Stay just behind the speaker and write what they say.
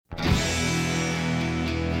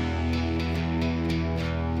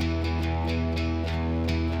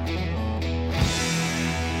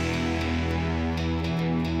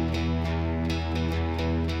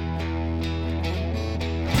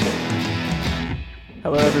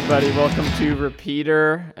Hello, everybody. Welcome to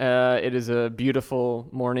Repeater. It is a beautiful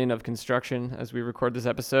morning of construction as we record this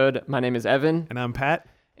episode. My name is Evan. And I'm Pat.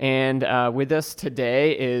 And with us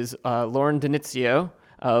today is Lauren Denizio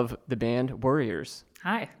of the band Warriors.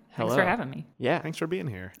 Hi. Hello. Thanks for having me. Yeah. Thanks for being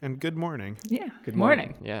here. And good morning. Yeah. Good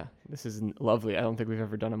morning. Yeah. This is lovely. I don't think we've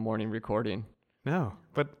ever done a morning recording. No,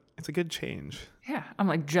 but it's a good change. Yeah. I'm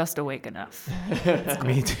like just awake enough.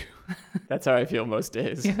 Me too. That's how I feel most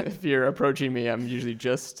days. Yeah. If you're approaching me, I'm usually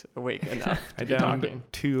just awake enough to I be downed talking.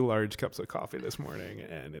 2 large cups of coffee this morning,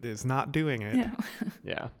 and it is not doing it. Yeah.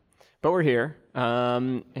 Yeah. But we're here,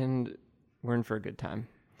 and we're in for a good time.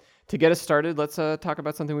 To get us started, let's talk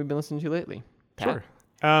about something we've been listening to lately. Pat?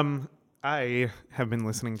 Sure. I have been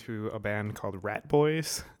listening to a band called Rat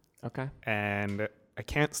Boys, Okay. and I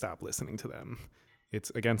can't stop listening to them.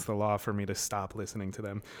 It's against the law for me to stop listening to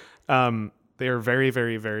them. They are very,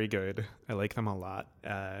 very, very good. I like them a lot.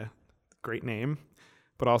 Great name.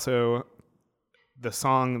 But also, the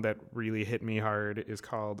song that really hit me hard is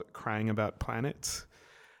called Crying About Planets.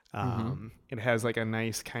 It has like a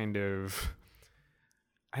nice kind of,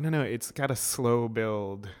 I don't know, it's got a slow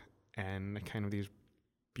build and kind of these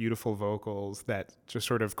beautiful vocals that just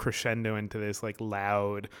sort of crescendo into this like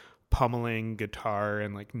loud pummeling guitar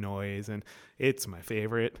and like noise, and it's my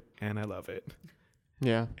favorite and I love it.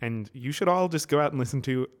 Yeah. And you should all just go out and listen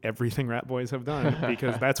to everything Rat Boys have done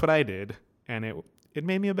because that's what I did, and it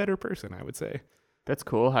made me a better person, I would say. That's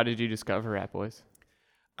cool. How did you discover Rat Boys?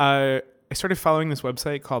 I started following this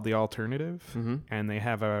website called The Alternative, Mm-hmm. and they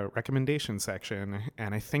have a recommendation section,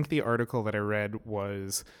 and I think the article that I read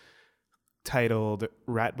was titled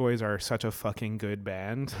Rat Boys Are Such a Fucking Good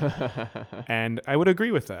Band, and I would agree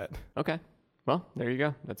with that. Okay. Well, there you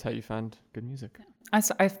go. That's how you find good music.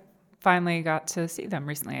 I finally got to see them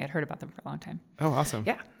recently. I had heard about them for a long time. Oh, awesome.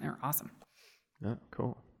 Yeah. They're awesome. Oh,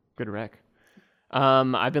 cool. Good rec.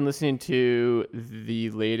 I've been listening to the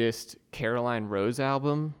latest Caroline Rose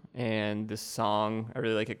album, and this song, I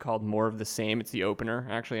really like it, called More of the Same. It's the opener,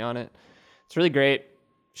 actually, on it. It's really great.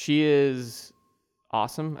 She is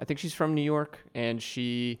awesome. I think she's from New York, and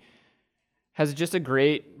she has just a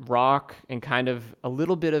great rock and kind of a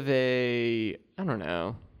little bit of a, I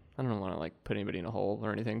don't want to like put anybody in a hole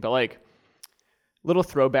or anything, but like little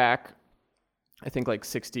throwback, I think like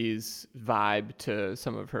 60s vibe to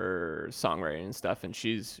some of her songwriting and stuff. And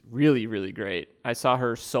she's really, really great. I saw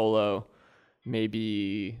her solo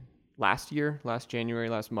maybe last January,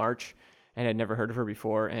 last March, and I'd never heard of her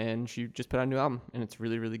before. And she just put out a new album, and it's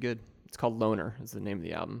really, really good. It's called Loner is the name of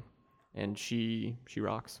the album. And she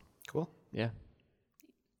rocks. Cool. Yeah.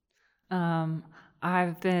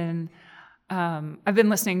 I've been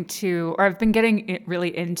listening to, or I've been getting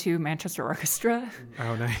really into Manchester Orchestra.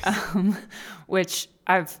 Oh, nice. Which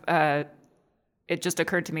it just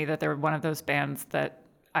occurred to me that they're one of those bands that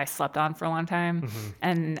I slept on for a long time. Mm-hmm.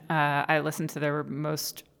 And I listened to their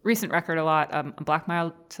most recent record a lot, Black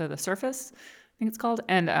Mile to the Surface, I think it's called.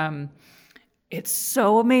 And it's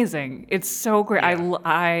so amazing. It's so great. Yeah.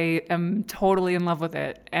 I am totally in love with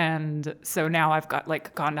it. And so now I've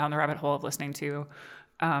gone down the rabbit hole of listening to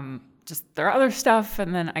just their other stuff.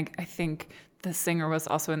 And then I think the singer was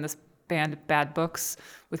also in this band Bad Books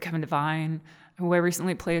with Kevin Devine, who I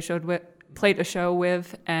recently played a show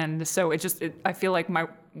with. And so I feel like my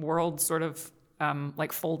world sort of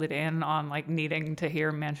like folded in on like needing to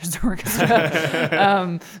hear Manchester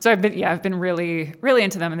Orchestra. So I've been really, really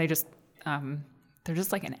into them, and they're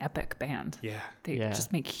just like an epic band. Yeah. They Yeah.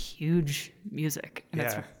 just make huge music, and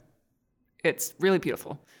Yeah. it's really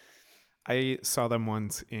beautiful. I saw them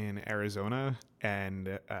once in Arizona,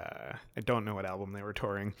 and I don't know what album they were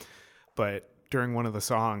touring, but during one of the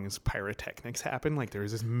songs, pyrotechnics happened. Like there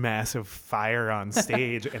was this massive fire on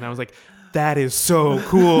stage, and I was like, that is so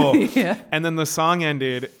cool. Yeah. And then the song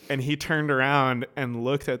ended, and he turned around and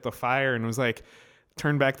looked at the fire and was like,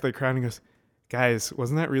 turned back to the crowd and goes, guys,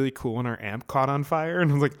 wasn't that really cool when our amp caught on fire?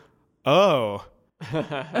 And I was like, oh.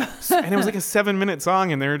 And it was like a 7-minute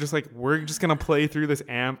song, and they were just like, we're just going to play through this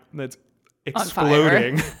amp that's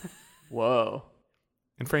exploding. Whoa.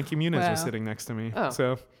 And Frankie Muniz was Wow. sitting next to me. Oh.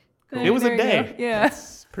 So There it was you a go. day. Yeah.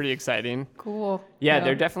 It's pretty exciting. Cool. Yeah,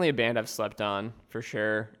 they're definitely a band I've slept on for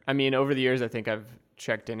sure. I mean, over the years, I think I've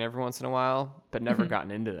checked in every once in a while, but never gotten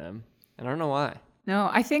into them. And I don't know why. No,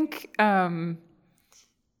 I think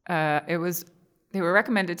they were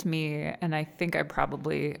recommended to me, and I think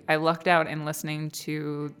I lucked out in listening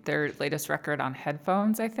to their latest record on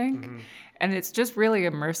headphones, I think. Mm-hmm. And it's just really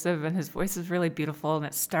immersive, and his voice is really beautiful, and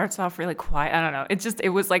it starts off really quiet. I don't know. It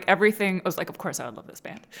was like everything. I was like, of course I would love this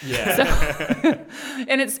band. Yeah. So,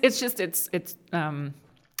 and it's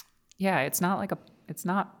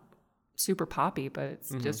not super poppy, but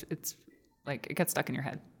it's just it's like it gets stuck in your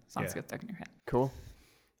head. Songs get stuck in your head. Cool.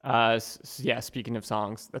 Yeah, speaking of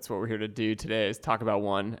songs, that's what we're here to do today is talk about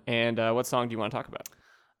one. And what song do you want to talk about?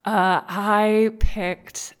 I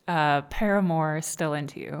picked Paramore, Still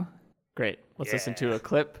Into You. Great. Let's listen to a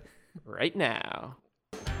clip right now.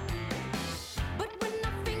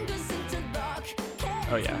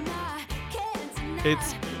 Oh, yeah.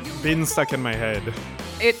 It's been stuck in my head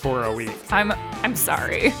for a week. I'm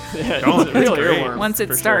sorry. Yeah, Don't, it's a real it's great. earworm, Once it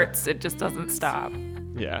for starts, it just doesn't stop. Sure.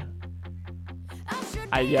 Yeah.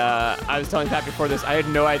 I was telling Pat before this, I had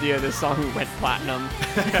no idea this song went platinum.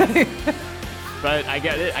 But I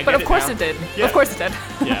get it. But of course now. it did. Yeah. Of course it did.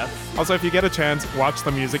 Yeah. Also, if you get a chance, watch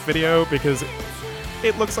the music video because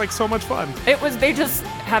it looks like so much fun. They just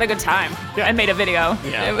had a good time and made a video.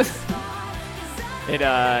 Yeah. It was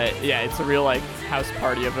It's a real like house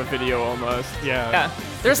party of a video almost. Yeah.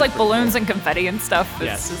 There's like balloons and confetti and stuff. It's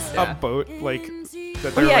Yes. just, A boat, like,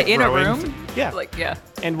 that they're like in growing. a room. Yeah. Like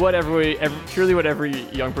And truly what every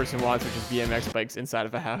young person wants, which is BMX bikes inside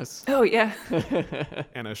of a house. Oh yeah.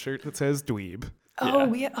 And a shirt that says dweeb.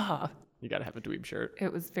 Oh yeah. Oh, You gotta have a dweeb shirt.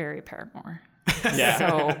 it was very Paramore. Yeah.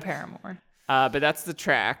 So Paramore. But that's the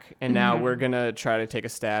track, and now we're gonna try to take a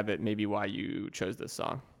stab at maybe why you chose this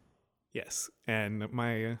song. Yes. And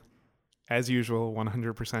my, as usual,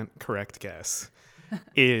 100% correct guess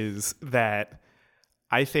is that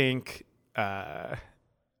I think,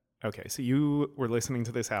 okay, so you were listening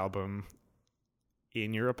to this album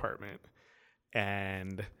in your apartment,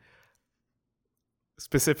 and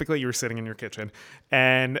specifically you were sitting in your kitchen,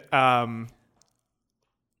 and let me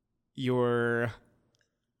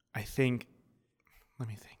think,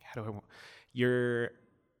 how do I want,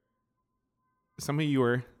 somebody you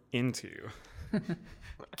were into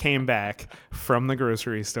came back from the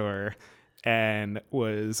grocery store and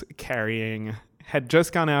had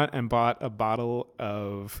just gone out and bought a bottle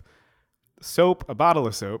of soap,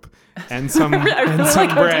 and some bread, and some You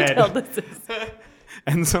thought bread, about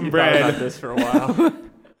this for a while.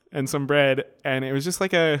 and some bread, and it was just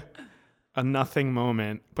like a nothing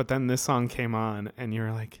moment. But then this song came on, and you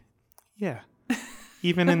were like, yeah,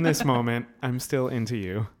 even in this moment, I'm still into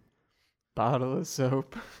you. Bottle of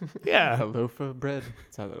soap. Yeah. A loaf of bread.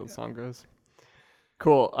 That's how the old song goes.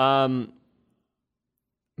 Cool.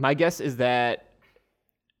 My guess is that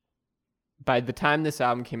by the time this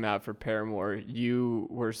album came out for Paramore, you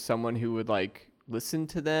were someone who would like listen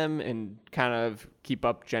to them and kind of keep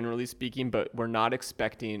up, generally speaking, but we're not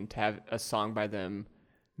expecting to have a song by them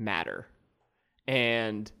matter.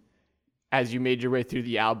 And as you made your way through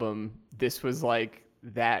the album, this was like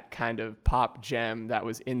that kind of pop gem that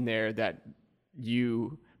was in there that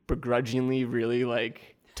you begrudgingly really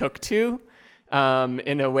like took to,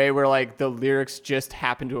 in a way where like the lyrics just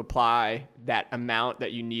happened to apply that amount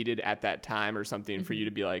that you needed at that time or something for you to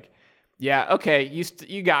be like, yeah, okay,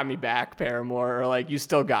 you got me back, Paramore, or like you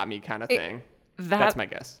still got me kind of thing. That's my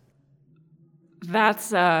guess.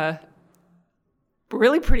 That's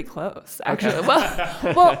really pretty close, actually.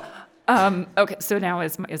 Okay. Okay, so now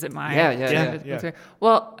is it mine? Yeah.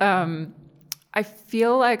 Well, I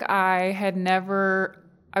feel like I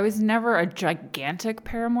was never a gigantic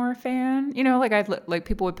Paramore fan. You know, like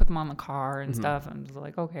people would put them on the car and stuff, and I was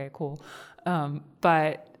like, okay, cool.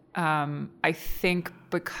 But I think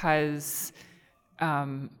because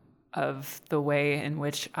of the way in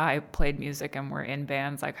which I played music and were in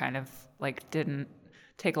bands, I kind of like didn't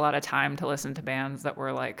take a lot of time to listen to bands that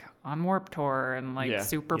were like on Warped Tour and like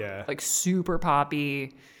super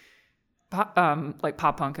poppy, like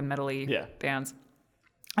pop punk and metal-y bands.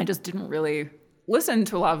 I just didn't really listen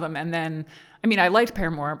to a lot of them. And then, I mean, I liked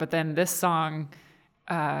Paramore, but then this song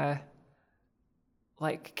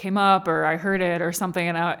like came up or I heard it or something,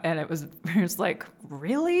 and it was like,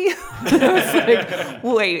 really? I was like,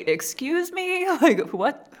 wait, excuse me? Like,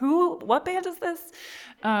 what band is this?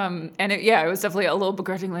 And it was definitely a little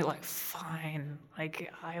begrudgingly like, fine,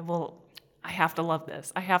 like I have to love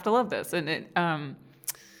this. And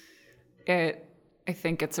I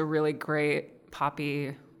think it's a really great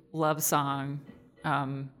poppy love song,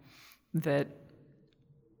 that,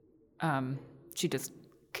 she just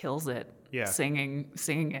kills it. Yeah. Singing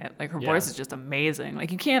it. Like her voice is just amazing.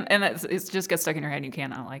 Like you can't, and it just gets stuck in your head and you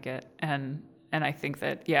cannot like it. And I think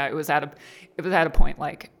that, it was at a point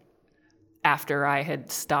like after I had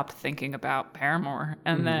stopped thinking about Paramore,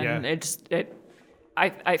 and then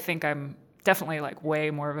I think I'm definitely like way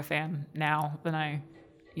more of a fan now than I,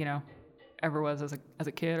 ever was as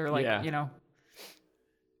a kid, or like,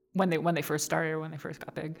 when they first started or when they first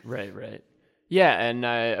got big. Right. Yeah, and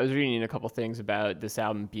I was reading a couple things about this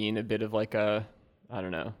album being a bit of like a, I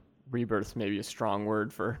don't know, rebirth's maybe a strong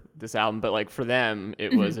word for this album, but like for them,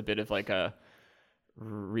 it was a bit of like a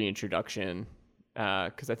reintroduction.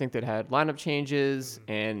 Because I think they'd had lineup changes,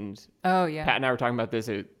 and Oh yeah. Pat and I were talking about this.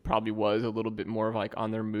 It probably was a little bit more of like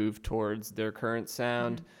on their move towards their current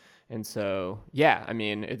sound. And so, yeah, I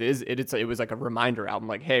mean, it was like a reminder album,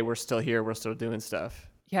 like, hey, we're still here, we're still doing stuff.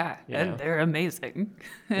 Yeah, You and know? they're amazing.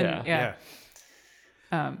 And, Yeah.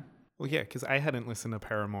 Well, yeah, because I hadn't listened to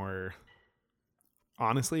Paramore,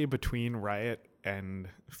 honestly, between Riot and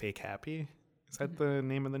Fake Happy. Is that the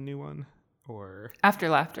name of the new one? Or After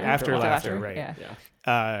Laughter. After Laughter, right.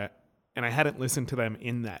 Yeah. and I hadn't listened to them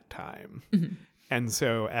in that time. And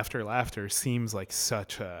so After Laughter seems like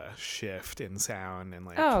such a shift in sound and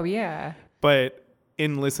like Oh yeah. but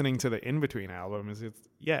in listening to the In-Between albums,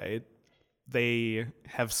 they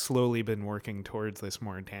have slowly been working towards this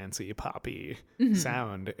more dancey, poppy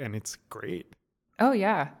sound, and it's great. Oh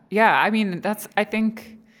yeah. Yeah. I mean, I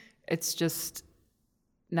think it's just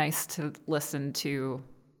nice to listen to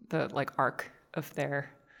the like arc of their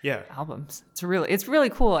Yeah. albums. It's really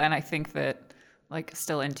cool. And I think that like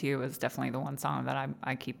Still Into You is definitely the one song that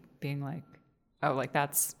I keep being like, oh, like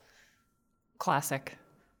that's classic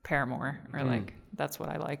Paramore, or like that's what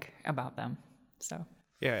I like about them. So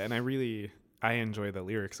Yeah, and I enjoy the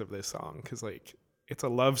lyrics of this song because like it's a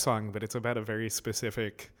love song, but it's about a very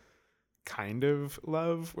specific kind of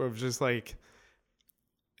love of just like,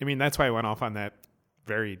 I mean, that's why I went off on that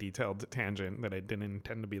very detailed tangent that I didn't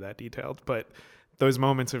intend to be that detailed, but those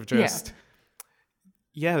moments of just,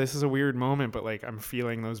 yeah, this is a weird moment, but like I'm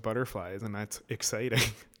feeling those butterflies and that's exciting.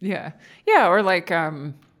 yeah, or like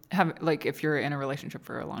like if you're in a relationship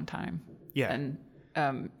for a long time, Yeah.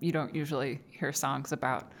 and you don't usually hear songs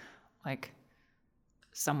about like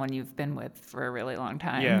someone you've been with for a really long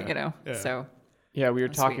time, Yeah, you know. yeah. So Yeah, we were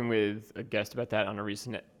That's talking with a guest about that on a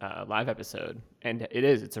recent live episode, and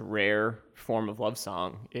it's a rare form of love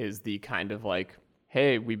song, is the kind of like,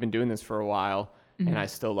 hey, we've been doing this for a while, and I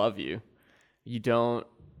still love you. You don't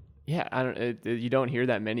hear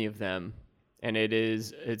that many of them, and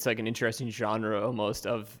it's like an interesting genre almost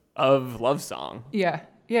of love song. yeah.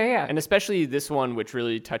 And especially this one, which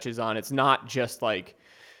really touches on, it's not just like,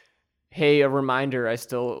 hey, a reminder,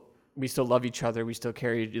 we still love each other, we still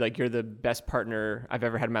carry, like, you're the best partner I've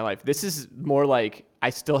ever had in my life. This is more like,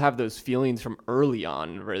 I still have those feelings from early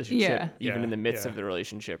on in the relationship, even Yeah, in the midst yeah. of the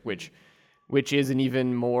relationship, which is an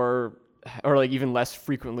even more, or like even less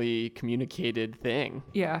frequently communicated thing.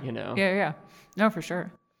 Yeah. You know? Yeah. No, for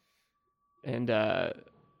sure. And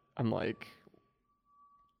I'm like,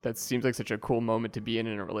 that seems like such a cool moment to be in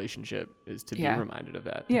a relationship, is to be reminded of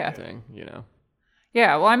that type of thing, you know?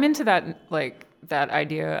 Yeah. Well, I'm into that, like, that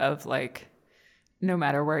idea of, like, no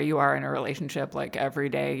matter where you are in a relationship, like, every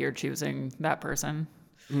day you're choosing that person.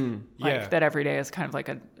 Like, that every day is kind of like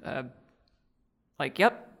like,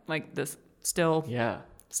 yep, like, this still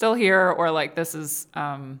here, or, like, this is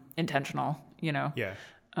intentional, you know? Yeah.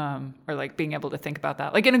 Or, like, being able to think about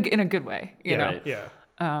that, like, in a good way, you know? Right. Yeah.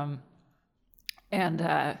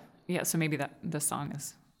 And, so maybe this song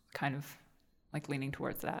is kind of, like, leaning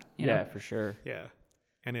towards that, you know? For sure. Yeah.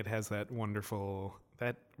 And it has that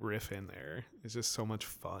riff in there. It's just so much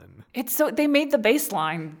fun. They made the bass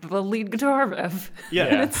line the lead guitar riff. Yeah.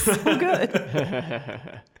 And it's so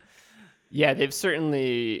good. Yeah, they've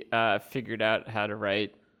certainly figured out how to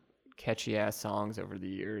write catchy ass songs over the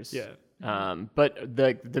years. Yeah. But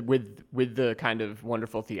with the kind of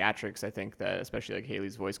wonderful theatrics, I think that especially like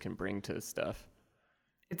Haley's voice can bring to stuff.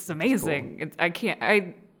 It's amazing.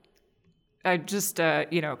 I just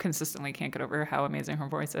consistently can't get over how amazing her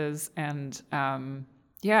voice is. And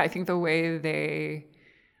I think the way they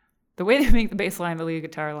make the bass line the lead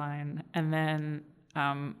guitar line, and then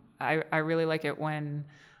I really like it when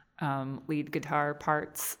lead guitar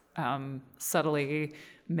parts subtly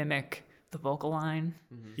mimic the vocal line.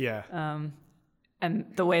 Yeah. And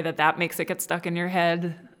the way that makes it get stuck in your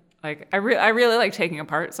head. Like I really like taking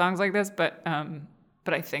apart songs like this, but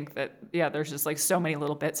I think that, there's just like so many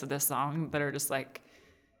little bits of this song that are just like,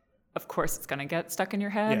 of course it's going to get stuck in your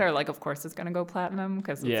head, or like, of course it's going to go platinum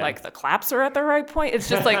because it's like the claps are at the right point. It's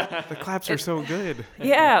just like, the claps are so good.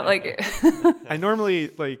 Yeah. Like, I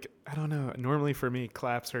normally I don't know. Normally for me,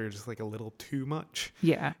 claps are just like a little too much.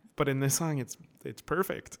 yeah. But in this song, it's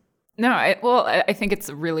perfect. No, I think it's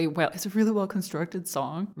a really well constructed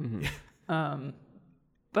song. Mm-hmm.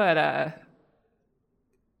 But I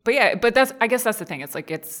guess that's the thing. It's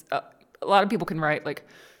like, it's a lot of people can write like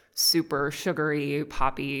super sugary,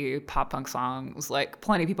 poppy, pop punk songs. Like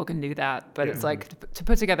plenty of people can do that, but it's like to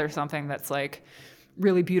put together something that's like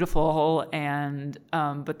really beautiful and,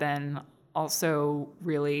 but then also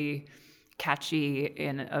really catchy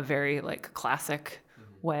in a very like classic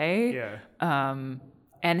way. Yeah.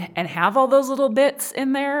 And have all those little bits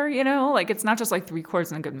in there, you know, like it's not just like 3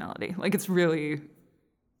 chords and a good melody. Like it's really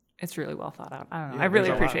well thought out. I don't know. Yeah, I really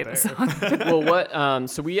there's a lot appreciate this there. song. Well, what?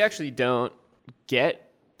 So we actually don't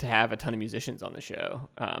get to have a ton of musicians on the show.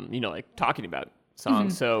 You know, like talking about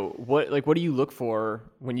songs. So what do you look for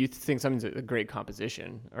when you think something's a great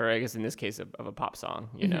composition, or I guess in this case of a pop song?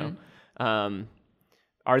 You know,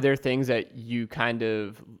 are there things that you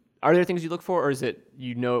are there things you look for, or is it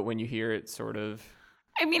you know it when you hear it, sort of?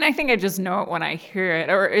 I mean, I think I just know it when I hear it,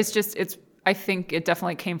 or I think it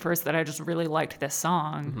definitely came first that I just really liked this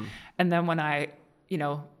song. And then when I, you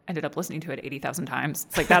know, ended up listening to it 80,000 times,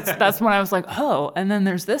 it's like, that's when I was like, oh, and then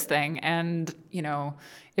there's this thing. And, you know,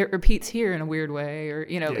 it repeats here in a weird way, or,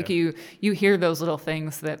 you know, like you hear those little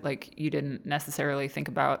things that like you didn't necessarily think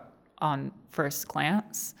about on first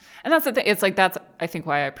glance. And that's the thing. It's like, that's, I think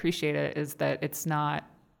why I appreciate it is that it's not,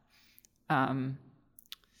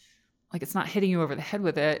 like it's not hitting you over the head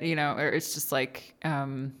with it, you know, or it's just like,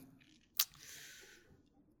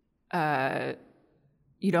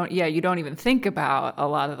 you don't even think about a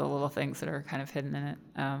lot of the little things that are kind of hidden in it.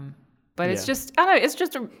 But it's just, I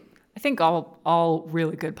don't know, I think all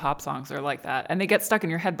really good pop songs are like that. And they get stuck in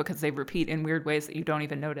your head because they repeat in weird ways that you don't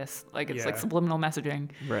even notice. Like it's like subliminal messaging.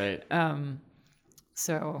 Right.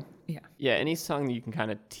 So yeah. Yeah, any song that you can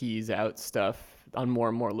kind of tease out stuff on more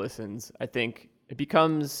and more listens, I think it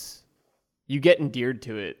becomes, you get endeared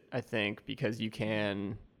to it, I think, because you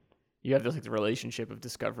have this like the relationship of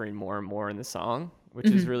discovering more and more in the song, which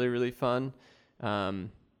is really, really fun. And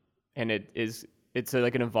it's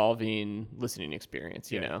like an evolving listening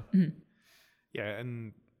experience, you know? Yeah,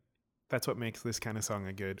 and that's what makes this kind of song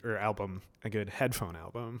a good headphone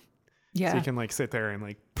album. Yeah. So you can like sit there and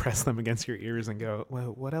like press them against your ears and go, well,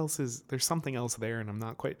 what else there's something else there and I'm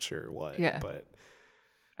not quite sure what. Yeah. But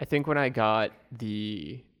I think when I got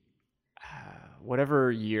the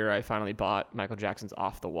whatever year I finally bought Michael Jackson's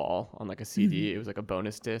Off the Wall on like a CD, it was like a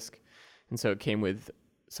bonus disc. And so it came with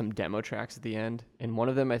some demo tracks at the end. And one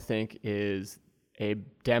of them I think is a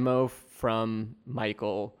demo from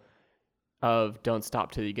Michael of Don't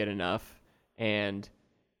Stop Till You Get Enough. And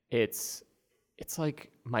it's like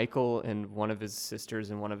Michael and one of his sisters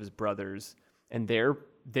and one of his brothers, and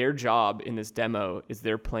their job in this demo is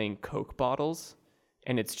they're playing Coke bottles,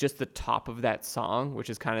 and it's just the top of that song, which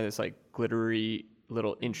is kind of this like glittery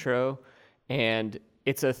little intro. And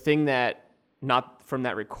it's a thing that, not from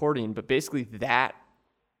that recording, but basically that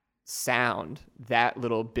sound, that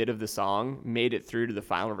little bit of the song made it through to the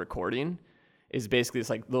final recording, is basically this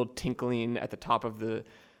like little tinkling at the top of the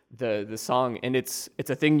song. And it's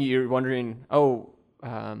a thing you're wondering,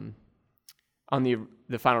 on the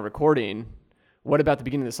final recording, what about the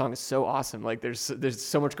beginning of the song is so awesome? Like there's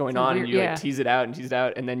so much going on, and you like tease it out,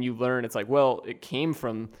 and then you learn it's like, well, it came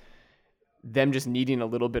from them just needing a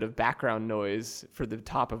little bit of background noise for the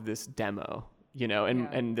top of this demo, you know,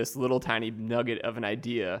 and this little tiny nugget of an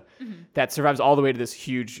idea that survives all the way to this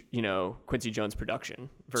huge, you know, Quincy Jones production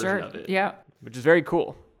version of it. Yeah. Which is very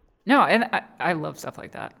cool. No, and I love stuff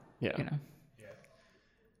like that. Yeah. You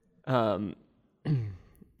know.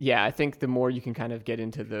 Yeah, I think the more you can kind of get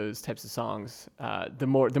into those types of songs, the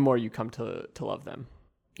more you come to love them.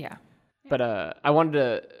 Yeah. But I wanted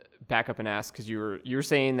to back up and ask, because you were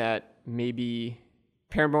saying that maybe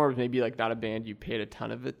Paramore was maybe like not a band you paid a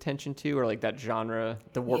ton of attention to, or like that genre,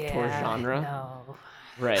 the Warped Tour genre. No.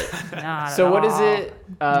 Right. Not So at what is all. it?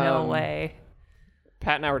 No way.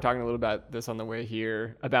 Pat and I were talking a little about this on the way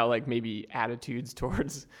here, about like maybe attitudes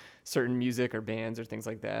towards certain music or bands or things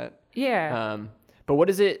like that. Yeah. But what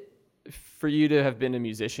is it for you to have been a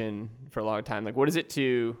musician for a long time? Like, what is it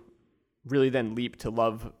to really then leap to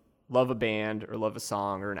love a band or love a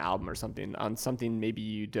song or an album or something on something maybe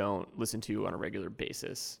you don't listen to on a regular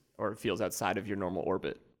basis or feels outside of your normal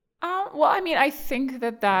orbit? Well, I mean, I think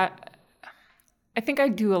I think I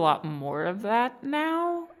do a lot more of that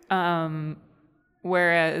now.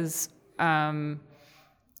 Whereas,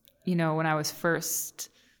 you know, when I was first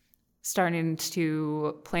starting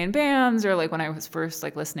to play in bands, or like when I was first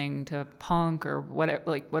like listening to punk or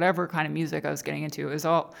whatever kind of music I was getting into, it was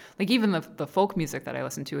all like, even the folk music that I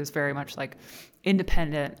listened to is very much like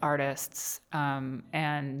independent artists,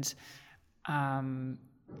 and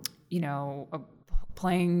you know,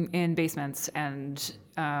 playing in basements and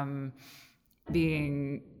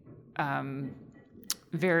being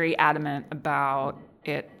very adamant about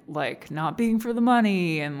it, like not being for the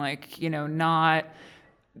money, and like, you know, not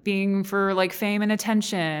being for like fame and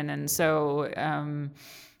attention. And so,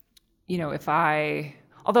 you know, if I,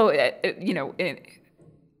 although, you know,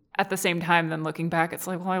 at the same time, then looking back, it's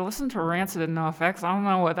like, well, I listened to Rancid and NoFX. I don't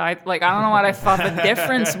know what I thought the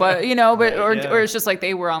difference was, but or it's just like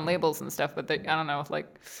they were on labels and stuff, but I don't know, like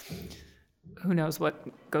who knows what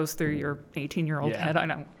goes through your 18-year-old head. I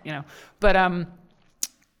don't, but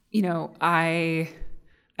I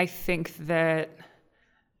think that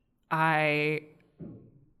I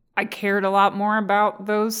cared a lot more about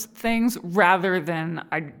those things rather than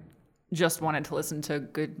I just wanted to listen to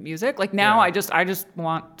good music. Like now I just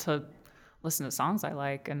want to listen to songs I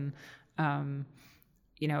like. And,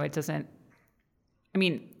 it doesn't,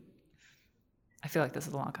 I feel like this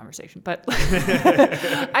is a long conversation, but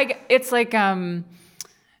it's like,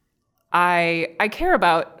 I care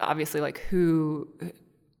about obviously like who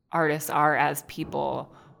artists are as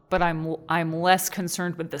people, but I'm less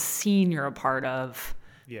concerned with the scene you're a part of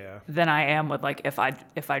than I am with like if I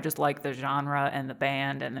just like the genre and the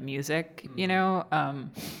band and the music,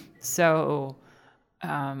 so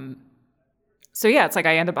yeah, it's like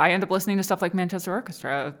I end up listening to stuff like Manchester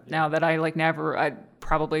Orchestra now that I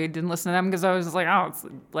probably didn't listen to them because I was just like, oh, it's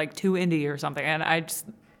like too indie or something, and I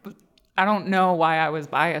don't know why I was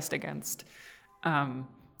biased against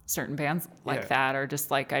certain bands like that, or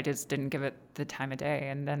just like I just didn't give it the time of day.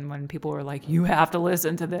 And then when people were like, you have to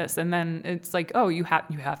listen to this, and then it's like, oh, you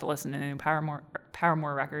have to listen to the new Paramore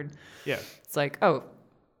record. Yeah. It's like, oh,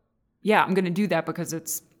 yeah, I'm gonna do that because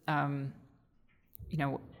it's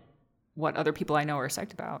what other people I know are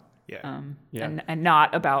psyched about. And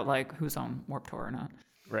not about like who's on Warped Tour or not.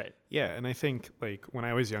 Right. Yeah, and I think like when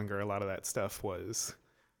I was younger, a lot of that stuff was,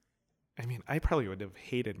 I probably would have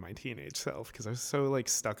hated my teenage self because I was so like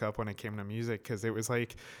stuck up when it came to music, because it was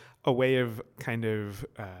like a way of kind of,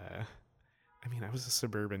 I was a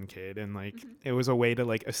suburban kid, and like it was a way to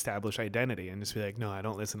like establish identity and just be like, no, I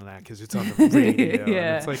don't listen to that because it's on the radio.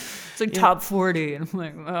 Yeah. And it's like top 40, and I'm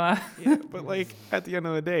like, yeah, but like at the end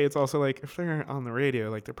of the day, it's also like if they're on the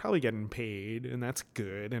radio, like they're probably getting paid, and that's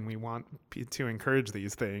good, and we want to encourage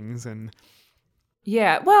these things. And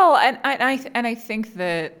yeah, well, and I think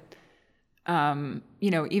that.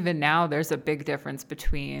 Even now there's a big difference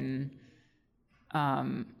between,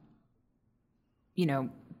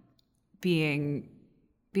 being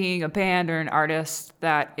a band or an artist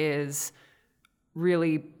that is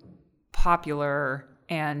really popular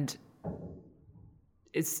and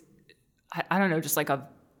is, I don't know, just like a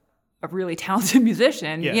really talented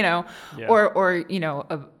musician, or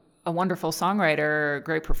a wonderful songwriter,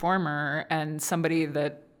 great performer, and somebody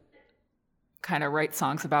that kind of writes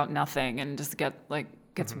songs about nothing and just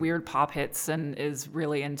gets weird pop hits and is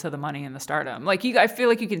really into the money and the stardom. Like I feel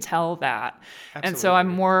like you can tell that. Absolutely. And so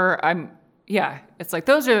it's like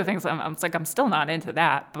those are the things I'm still not into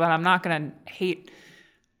that, but I'm not going to hate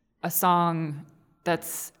a song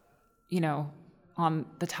that's, on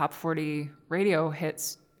the top 40 radio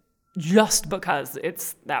hits just because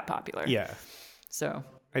it's that popular. Yeah. So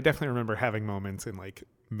I definitely remember having moments in like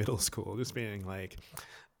middle school just being like,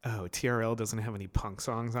 oh, TRL doesn't have any punk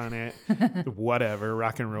songs on it. Whatever,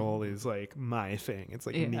 rock and roll is like my thing. It's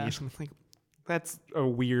like niche. I'm like, that's a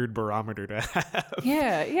weird barometer to have.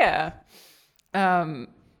 Yeah. I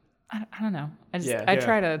don't know. I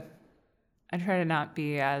try to not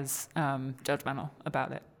be as judgmental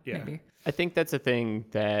about it. Yeah. Maybe. I think that's a thing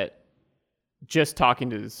that just talking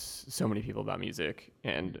to so many people about music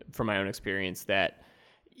and from my own experience, that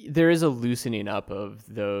there is a loosening up of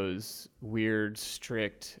those weird,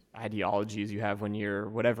 strict ideologies you have when you're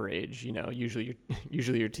whatever age, usually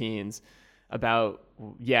your teens, about,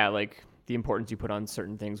 like the importance you put on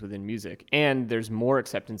certain things within music. And there's more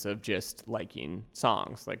acceptance of just liking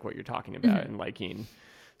songs, like what you're talking about, and liking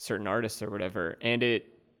certain artists or whatever. And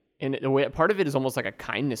the way, part of it is almost like a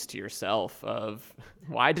kindness to yourself of,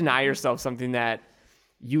 why deny yourself something that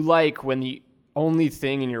you like when the only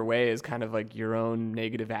thing in your way is kind of like your own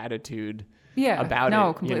negative attitude about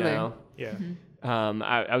it. Completely. Yeah.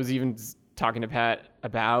 I was even talking to Pat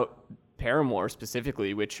about Paramore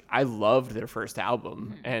specifically, which I loved their first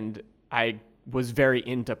album, and I was very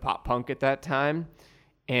into pop punk at that time.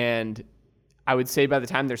 And I would say by the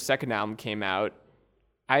time their second album came out,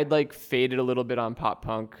 I'd like faded a little bit on pop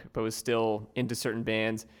punk, but was still into certain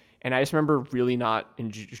bands. And I just remember really not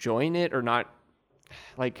enjoying it, or not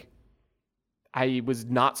like, I was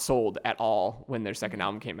not sold at all when their second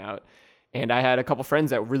album came out. And I had a couple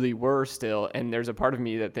friends that really were still, and there's a part of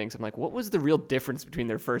me that thinks, I'm like, what was the real difference between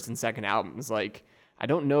their first and second albums? Like, I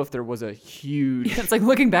don't know if there was a huge... It's like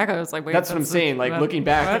looking back, I was like, wait. That's what I'm saying. Like looking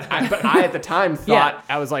back, but I at the time thought,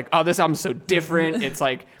 I was like, oh, this album's so different. It's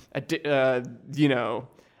like, I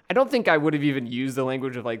don't think I would have even used the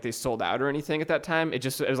language of like they sold out or anything at that time. It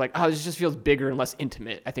was like, oh, this just feels bigger and less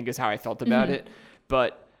intimate, I think is how I felt about it.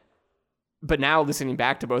 But but now listening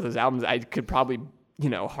back to both those albums, I could probably,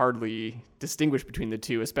 hardly distinguish between the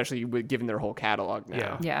two, especially given their whole catalog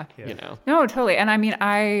now. Yeah. No, totally. And I mean,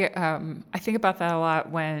 I think about that a lot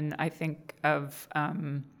when I think of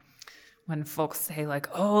when folks say like,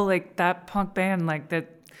 oh, like that punk band, like that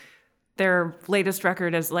their latest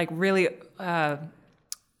record is like really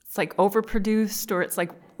it's like overproduced, or it's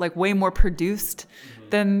like way more produced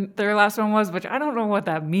than their last one was, which I don't know what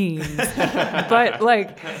that means. But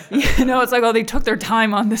like, it's like, oh, they took their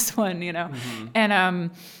time on this one,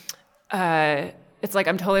 And it's like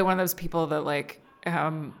I'm totally one of those people that like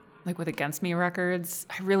with Against Me records,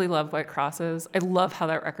 I really love White Crosses. I love how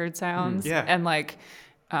that record sounds. Yeah. And like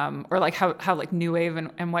or like how like New Wave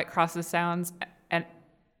and White Crosses sounds. And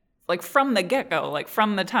like from the get-go, like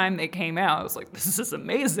from the time they came out, I was like, this is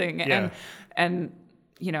amazing. Yeah. And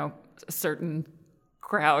a certain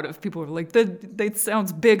crowd of people were like, that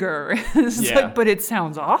sounds bigger. It's like, but it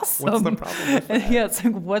sounds awesome. What's the problem with that? Yeah, it's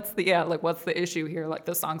like, what's the issue here? Like,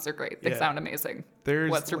 the songs are great. They sound amazing.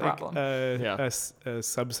 There's what's your problem? A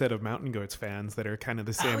subset of Mountain Goats fans that are kind of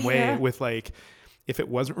the same way with like, if it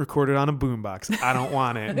wasn't recorded on a boombox, I don't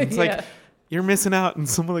want it. And it's like, you're missing out on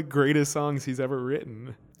some of the greatest songs he's ever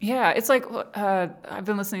written. Yeah, it's like I've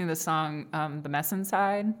been listening to this song, The Mess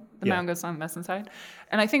Inside, the Mountain Goats song, The Mess Inside.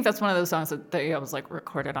 And I think that's one of those songs that was like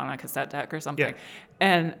recorded on a cassette deck or something.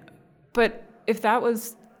 Yeah. But if that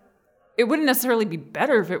was, it wouldn't necessarily be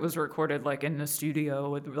better if it was recorded like in a studio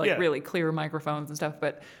with like really clear microphones and stuff.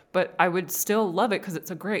 But I would still love it because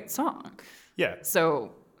it's a great song. Yeah.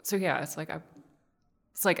 So yeah, it's like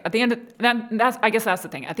at the end of that's I guess that's the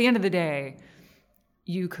thing. At the end of the day,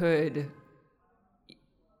 you could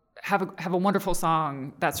have a wonderful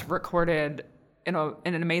song that's recorded in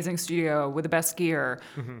an amazing studio with the best gear.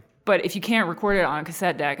 Mm-hmm. But if you can't record it on a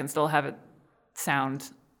cassette deck and still have it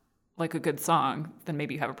sound like a good song, then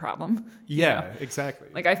maybe you have a problem. Yeah, exactly.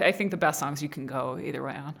 Like I think the best songs you can go either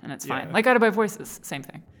way on, and it's fine. Like Guided by Voices, same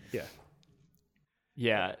thing. Yeah.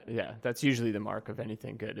 Yeah. That's usually the mark of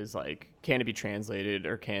anything good is like, can it be translated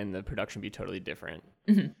or can the production be totally different?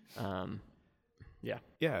 Mm-hmm.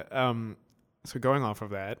 So going off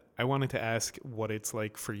of that, I wanted to ask what it's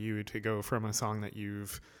like for you to go from a song that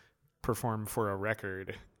you've performed for a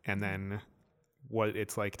record and then what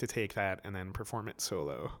it's like to take that and then perform it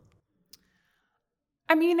solo.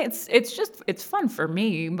 I mean, it's fun for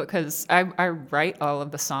me because I write all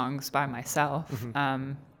of the songs by myself,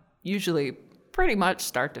 usually pretty much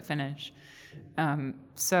start to finish.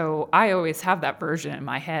 So I always have that version in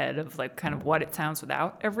my head of like kind of what it sounds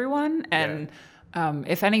without everyone. And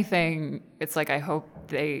if anything, it's like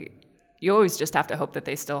you always just have to hope that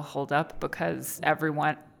they still hold up because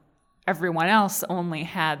everyone else only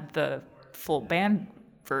had the full band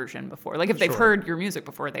version before. Like if they've heard your music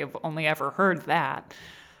before, they've only ever heard that.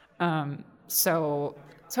 So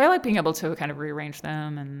I like being able to kind of rearrange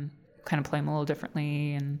them and kind of play them a little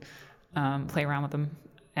differently and play around with them.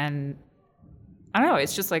 And I don't know,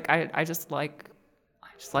 it's just like I just like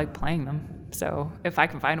playing them. So if I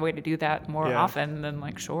can find a way to do that more often, then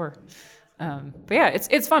like sure. But yeah,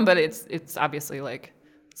 it's fun, but it's obviously like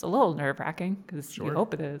it's a little nerve-wracking because you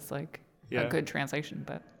hope it is like a good translation.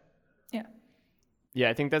 But yeah,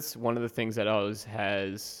 I think that's one of the things that always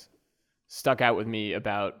has stuck out with me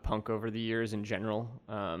about punk over the years in general,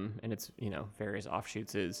 and its various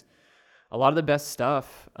offshoots is a lot of the best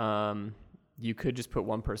stuff. You could just put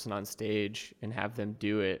one person on stage and have them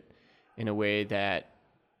do it in a way that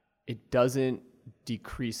it doesn't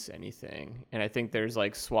decrease anything. And I think there's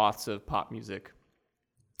like swaths of pop music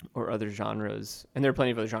or other genres, and there are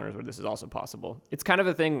plenty of other genres where this is also possible. It's kind of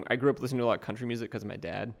a thing. I grew up listening to a lot of country music because of my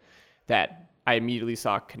dad, that I immediately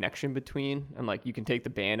saw a connection between. And like, you can take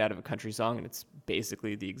the band out of a country song and it's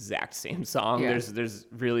basically the exact same song. Yeah. There's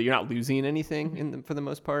really, you're not losing anything for the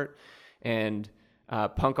most part. And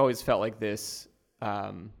punk always felt like this,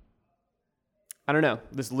 I don't know,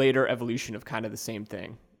 this later evolution of kind of the same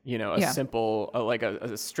thing. Simple, like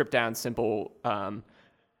a stripped down, simple kind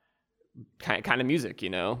of music,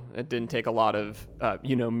 It didn't take a lot of,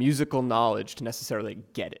 musical knowledge to necessarily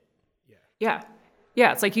get it. Yeah,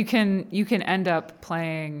 it's like you can end up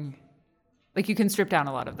playing, like you can strip down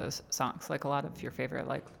a lot of those songs, like a lot of your favorite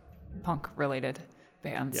like punk related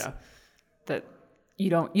bands. Yeah. That you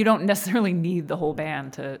don't necessarily need the whole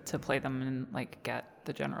band to play them and like get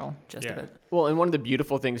the general gist of it. Well, and one of the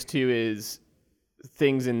beautiful things too is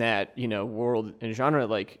things in that, world and genre,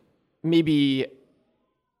 like maybe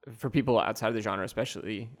for people outside of the genre,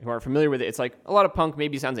 especially who aren't familiar with it, it's like a lot of punk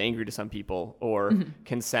maybe sounds angry to some people or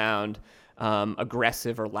can sound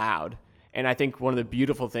aggressive or loud. And I think one of the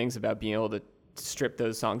beautiful things about being able strip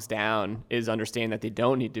those songs down is understand that they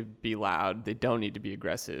don't need to be loud, they don't need to be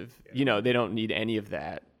aggressive. You know, they don't need any of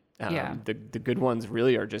that. The good ones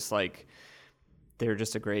really are just like, they're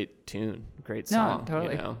just a great tune, great song. No,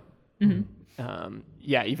 totally. You know? Mm-hmm.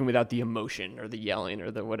 Yeah, even without the emotion or the yelling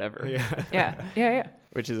or the whatever. Yeah.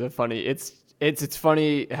 Which is a funny. It's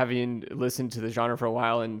funny having listened to the genre for a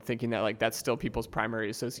while and thinking that like that's still people's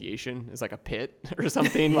primary association is like a pit or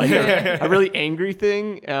something, like a really angry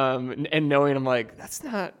thing. And knowing I'm like, that's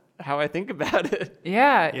not how I think about it.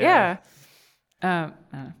 Yeah.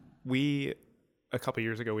 We, a couple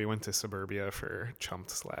years ago, we went to Suburbia for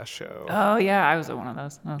Chumped's last show. Oh yeah, I was at one of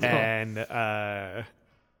those. That was cool. And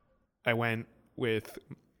I went with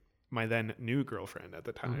my then new girlfriend at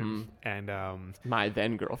the time, and My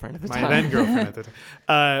then girlfriend at the time. my then girlfriend at the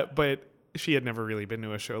time. But she had never really been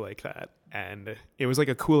to a show like that, and it was like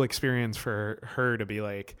a cool experience for her to be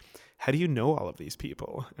like, "How do you know all of these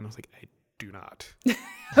people?" And I was like, "I do not." I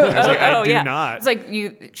was like, "I do not." It's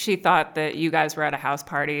like she thought that you guys were at a house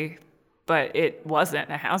party, but it wasn't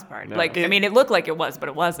a house party. No. Like, I mean, it looked like it was, but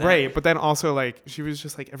it wasn't. Right, but then also like she was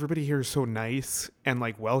just like, everybody here is so nice and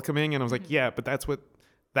like welcoming, and I was like, yeah, but that's what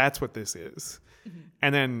this is.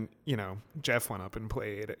 And then, you know, Jeff went up and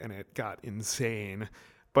played and it got insane,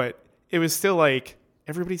 but it was still like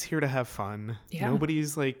everybody's here to have fun. Yeah.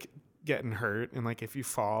 Nobody's like getting hurt, and like if you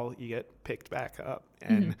fall you get picked back up,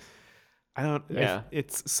 and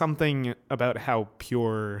it's something about how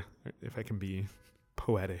pure, if I can be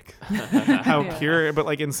poetic, how pure, but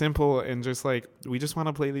like in simple, and just like we just want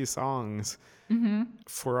to play these songs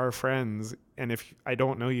for our friends, and if I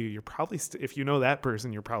don't know you, you're probably if you know that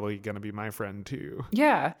person, you're probably gonna be my friend too.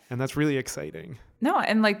 Yeah. And that's really exciting. No,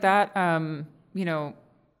 and like that, you know,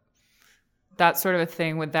 that's sort of a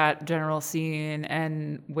thing with that general scene,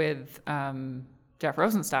 and with Jeff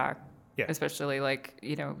Rosenstock, especially, like,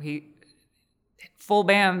 you know, he full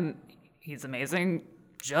band, he's amazing.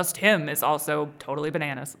 Just him is also totally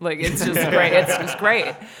bananas. Like, it's just great. It's just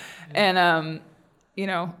great. And, you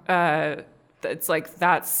know, it's like,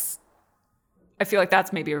 I feel like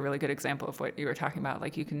that's maybe a really good example of what you were talking about.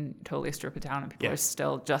 Like, you can totally strip it down and people are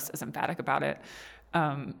still just as emphatic about it.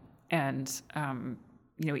 You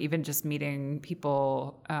know, even just meeting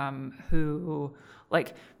people who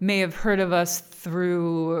like may have heard of us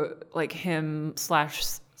through like him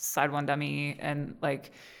 / Side One Dummy, and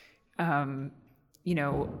like, you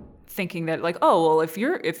know, thinking that like, oh, well, if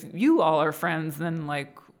you all are friends, then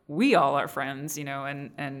like we all are friends, you know,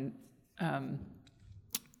 and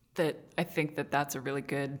that I think that that's a really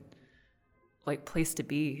good like place to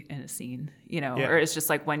be in a scene, you know, or it's just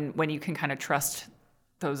like when you can kind of trust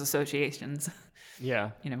those associations.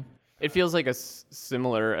 Yeah. You know, it feels like a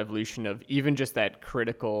similar evolution of even just that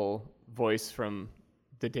critical voice from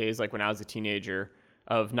the days like when I was a teenager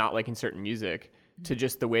of not liking certain music to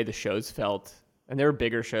just the way the shows felt. And there were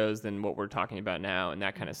bigger shows than what we're talking about now and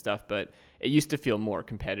that kind of stuff, but it used to feel more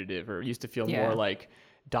competitive, or it used to feel more like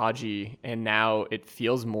dodgy. And now it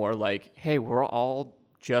feels more like, hey, we're all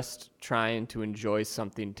just trying to enjoy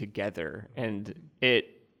something together. And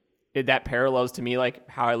that parallels to me like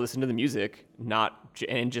how I listen to the music,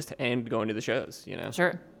 and going to the shows, you know.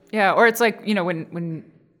 Sure. Yeah, or it's like, you know,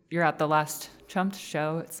 when you're at the last Chumped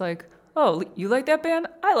show, it's like, oh, you like that band?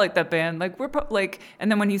 I like that band. Like, we're like,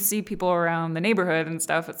 and then when you see people around the neighborhood and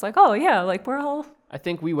stuff, it's like, oh yeah, like we're all. I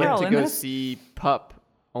think we went to go see Pup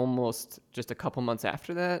almost just a couple months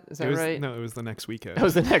after that. Is that right? No, it was the next weekend. It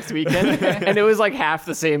was the next weekend, and it was like half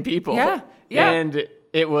the same people. Yeah. And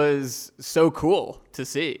it was so cool to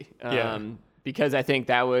see. Because I think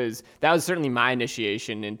that was certainly my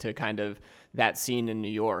initiation into kind of that scene in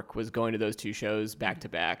New York, was going to those two shows back to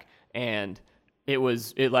back, and it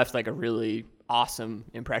left like a really awesome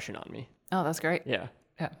impression on me. Oh, that's great. Yeah.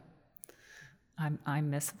 I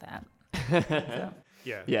miss that. So.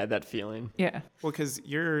 Yeah, that feeling. Yeah. Well, because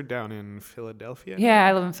you're down in Philadelphia. Yeah,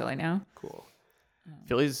 I live in Philly now. Cool.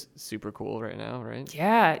 Philly's super cool right now, right?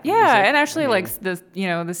 Yeah, and actually, like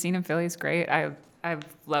the scene in Philly is great. I've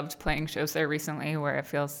loved playing shows there recently, where it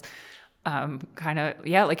feels kind of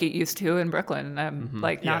like it used to in Brooklyn.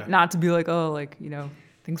 Like not to be like, oh, like, you know,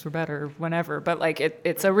 things were better whenever, but like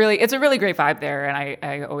it's a really great vibe there, and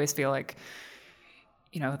I always feel like,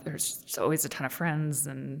 you know, there's just always a ton of friends,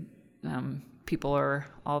 and people are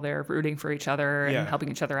all there rooting for each other and helping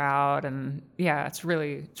each other out, and it's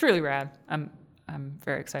really rad. I'm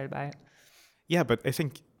very excited by it. Yeah, but I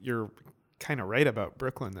think you're kind of right about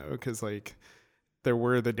Brooklyn though, because like there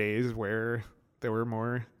were the days where there were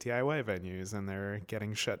more DIY venues and they're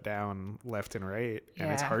getting shut down left and right,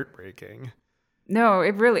 and it's heartbreaking. No,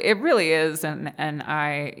 it really is, and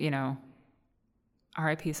I, you know,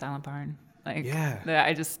 R.I.P. Silent Barn. Like, Yeah.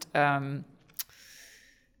 I just,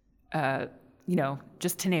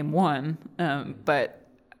 just to name one.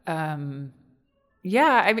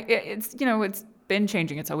 Yeah, I mean, it's, it's been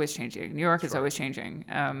changing. It's always changing. New York is always changing.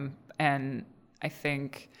 And I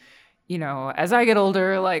think, as I get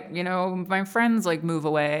older, like, my friends like move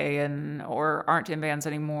away or aren't in bands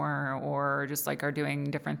anymore, or just like are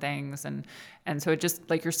doing different things. And so it just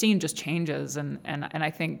like your scene just changes. And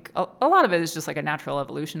I think a lot of it is just like a natural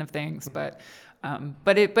evolution of things, but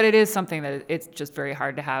it is something that it's just very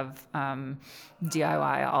hard to have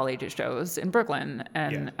DIY all ages shows in Brooklyn,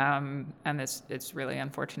 and it's really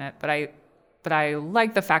unfortunate. But I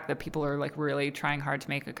like the fact that people are like really trying hard to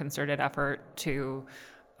make a concerted effort to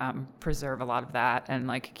preserve a lot of that and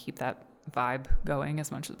like keep that vibe going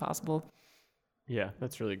as much as possible. Yeah,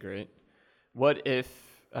 that's really great. What if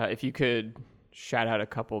you could shout out a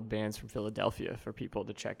couple bands from Philadelphia for people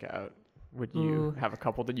to check out? Would you have a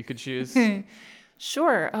couple that you could choose?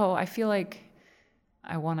 Sure. Oh, I feel like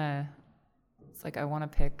I want to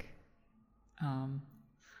pick, I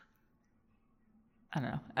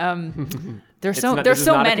don't know. There's so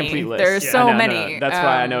many. There's so many. That's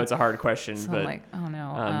why I know it's a hard question, so but I'm like, oh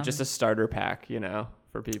no. just a starter pack,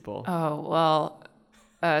 for people. Oh, well,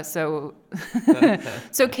 so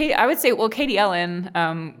Katie, I would say, Katie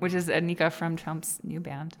Ellen, which is Anika from Trump's new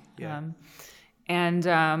band. Yeah.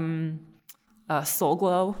 And Soul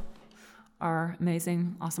Glow, our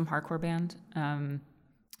amazing, awesome hardcore band.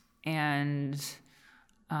 And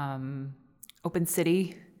Open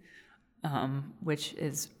City, which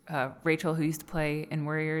is Rachel, who used to play in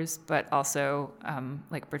Warriors, but also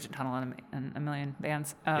like Bridget Tunnel and a million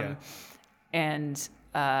bands. And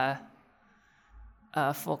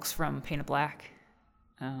folks from Painted Black.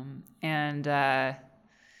 And I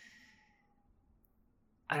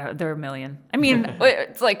don't know, there are a million. I mean,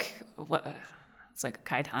 it's like, what? It's like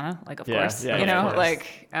Cayetana, like, of course, of course.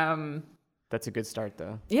 like, That's a good start,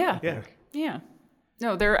 though. Yeah.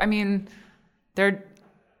 No, there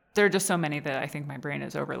are just so many that I think my brain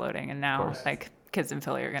is overloading. And now, like, kids in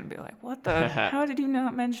Philly are going to be like, what the, how did you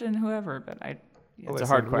not mention whoever? But it's a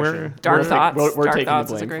hard question. Dark Thoughts. We're Dark taking Thoughts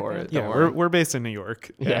the is a blame great for band. it. Yeah, Don't worry. we're based in New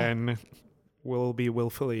York, Yeah. and we'll be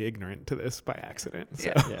willfully ignorant to this by accident.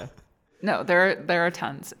 So. Yeah. No, there are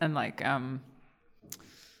tons, and like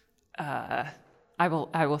I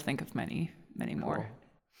will think of many more.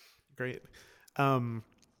 Great.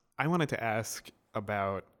 I wanted to ask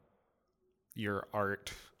about your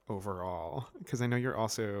art overall, because I know you're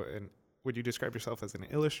also would you describe yourself as an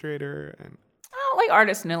illustrator and Like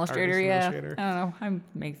artist and illustrator, Artist and yeah. illustrator. I don't know. I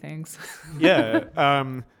make things. yeah,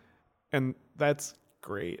 and that's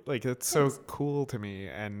great. Like, that's so cool to me,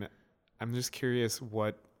 and I'm just curious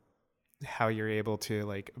how you're able to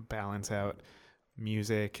like balance out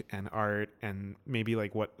music and art, and maybe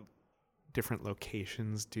like what different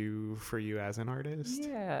locations do for you as an artist.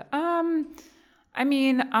 Yeah. I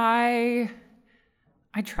mean, I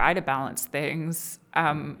try to balance things.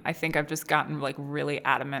 I think I've just gotten like really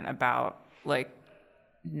adamant about like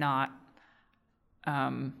not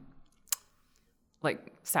like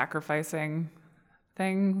sacrificing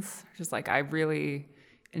things. Just like I really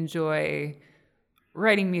enjoy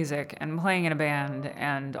writing music and playing in a band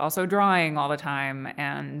and also drawing all the time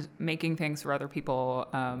and making things for other people,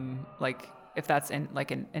 like if that's in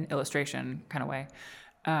like an illustration kind of way.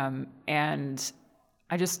 And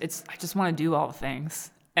I just want to do all the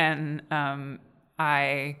things. And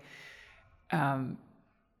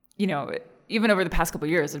even over the past couple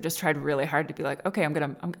of years, I've just tried really hard to be like, okay, I'm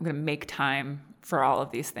gonna make time for all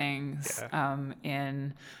of these things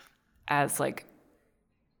in as like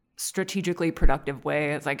strategically productive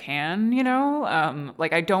way as I can,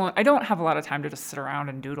 like I don't have a lot of time to just sit around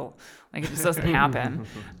and doodle. Like, it just doesn't happen.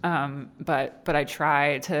 But I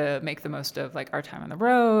try to make the most of like our time on the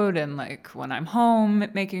road, and like when I'm home,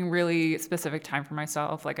 making really specific time for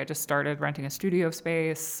myself. Like, I just started renting a studio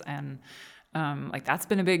space, and like that's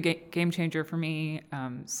been a big game changer for me.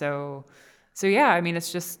 So yeah, I mean,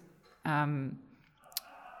 it's just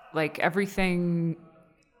like everything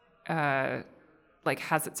like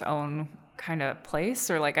has its own kind of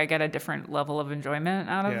place, or like I get a different level of enjoyment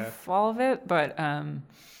out of all of it. But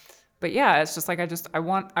yeah, it's just like I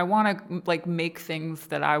want to like make things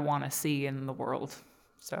that I want to see in the world.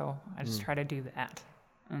 So I just try to do that.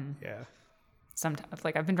 Sometimes,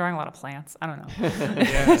 like, I've been drawing a lot of plants. I don't know.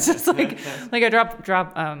 It's just like I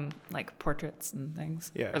drop like portraits and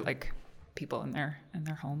things, or like people in their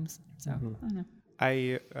homes. So I don't know.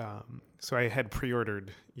 So I had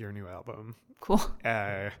pre-ordered your new album. Cool.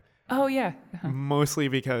 Oh yeah. Mostly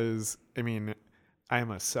because, I mean,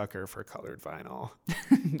 I'm a sucker for colored vinyl.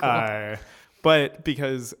 But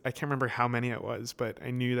because I can't remember how many it was, but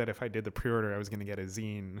I knew that if I did the pre-order, I was going to get a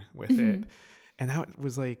zine with it. And that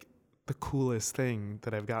was like the coolest thing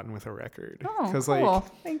that I've gotten with a record. Oh, cool. Like,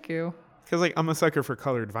 thank you. because like I'm a sucker for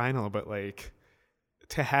colored vinyl, but like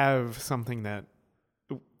to have something that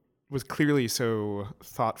was clearly so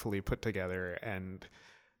thoughtfully put together, and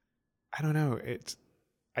I don't know,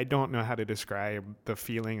 I don't know how to describe the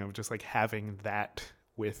feeling of just like having that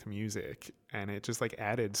with music, and it just like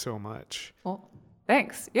added so much. Well,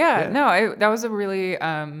 thanks. Yeah. No, that was a really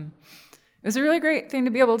it was a really great thing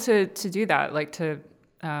to be able to do that, like to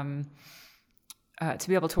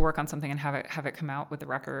be able to work on something and have it come out with the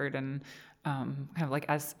record, and kind of like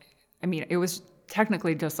it was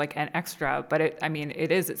technically just like an extra, but it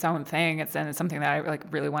is its own thing. It's something that I like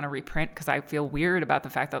really want to reprint, because I feel weird about the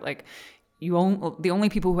fact that like the only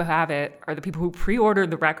people who have it are the people who pre-ordered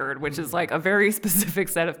the record, which is like a very specific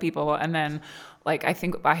set of people. And then like I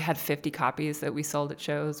think I had 50 copies that we sold at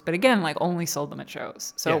shows, but again, like only sold them at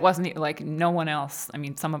shows. So It wasn't like no one else. I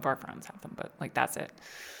mean, some of our friends have them, but like that's it.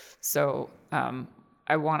 So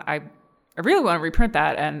I really want to reprint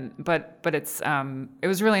that, but it's it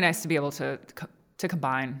was really nice to be able to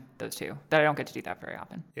combine those two. That I don't get to do that very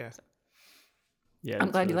often. Yeah. So. Yeah, I'm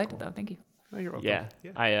glad really you liked cool. it though. Thank you. Oh, you're welcome.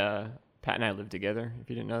 Yeah. Pat and I lived together,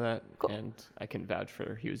 if you didn't know that. Cool. And I can vouch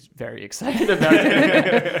for he was very excited about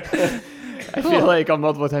it. I feel like on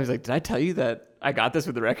multiple times, like, did I tell you that I got this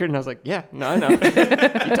with the record? And I was like, yeah, no, I know.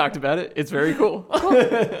 You talked about it. It's very cool.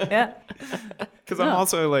 Yeah. Because I'm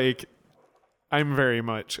also like, I'm very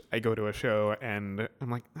much, I go to a show and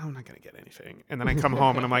I'm like, no, I'm not going to get anything. And then I come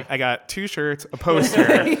home and I'm like, I got 2 shirts, a poster,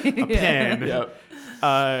 a pen.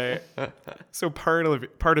 Yep. So part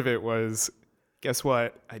of it was, guess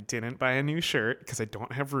what? I didn't buy a new shirt because I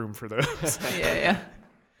don't have room for those. Yeah.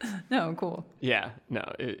 No, cool. Yeah, no,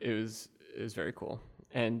 it was very cool.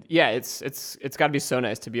 And yeah, it's got to be so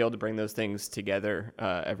nice to be able to bring those things together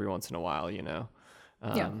every once in a while, you know.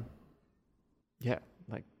 Yeah,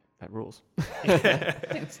 like that rules.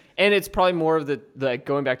 Thanks. And it's probably more of the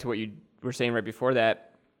going back to what you were saying right before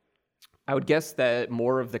that. I would guess that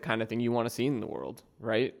more of the kind of thing you want to see in the world,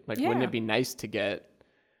 right? Like, wouldn't it be nice to get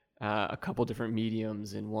a couple different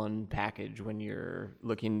mediums in one package when you're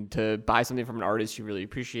looking to buy something from an artist you really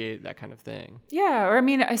appreciate, that kind of thing? Yeah, or I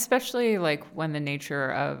mean, especially like when the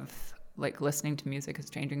nature of like listening to music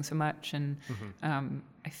is changing so much, and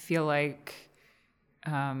I feel like,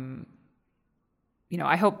 I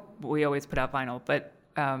hope we always put out vinyl, but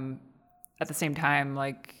at the same time,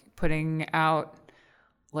 like putting out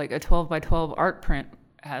like a 12 by 12 art print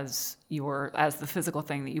as the physical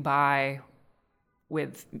thing that you buy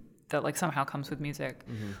with that like somehow comes with music,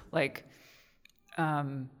 like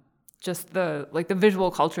just the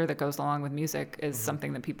visual culture that goes along with music is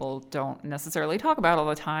something that people don't necessarily talk about all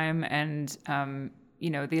the time, and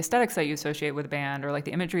the aesthetics that you associate with a band, or like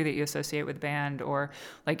the imagery that you associate with a band, or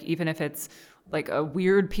like even if it's like a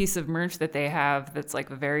weird piece of merch that they have that's like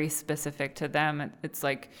very specific to them, it's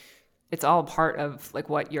like it's all part of like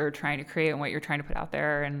what you're trying to create and what you're trying to put out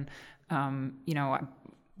there. And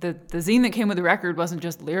the zine that came with the record wasn't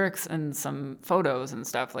just lyrics and some photos and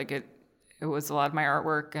stuff. Like it was a lot of my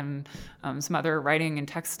artwork and some other writing and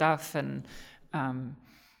text stuff, and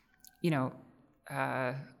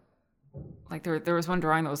like there was one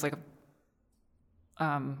drawing that was like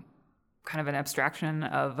kind of an abstraction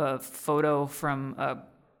of a photo from a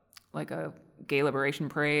gay liberation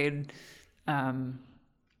parade,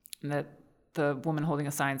 that the woman holding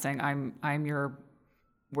a sign saying I'm your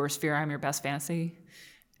worst fear, I'm your best fantasy.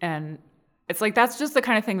 And it's like that's just the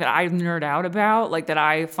kind of thing that I nerd out about, like that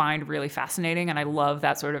I find really fascinating, and I love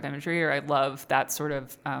that sort of imagery, or I love that sort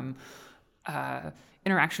of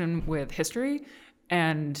interaction with history.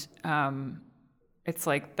 And it's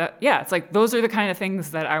like that. Yeah, it's like those are the kind of things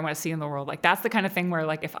that I want to see in the world. Like that's the kind of thing where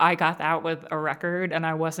like if I got that with a record and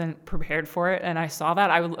I wasn't prepared for it and I saw that,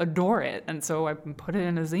 I would adore it. And so I put it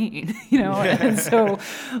in a zine, And so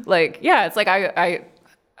like it's like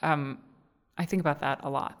I think about that a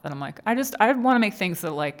lot. That I'm like, I want to make things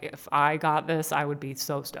that like if I got this, I would be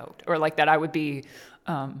so stoked, or like that I would be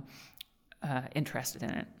interested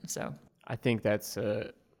in it. So I think that's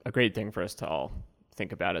a great thing for us to all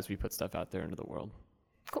think about as we put stuff out there into the world.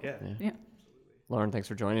 Cool. Yeah. Lauren, thanks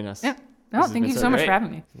for joining us. Yeah. No, thank you so much for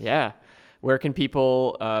having me. Yeah. Where can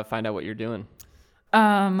people find out what you're doing?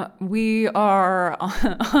 We are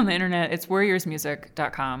on the internet. It's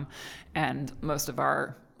warriorsmusic.com, and most of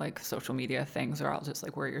our like social media things are all just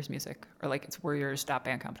like Warriors Music, or like it's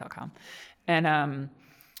warriors.bandcamp.com. And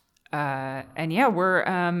yeah,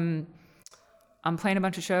 we're I'm playing a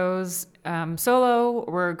bunch of shows. Solo,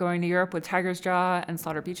 we're going to Europe with Tiger's Jaw and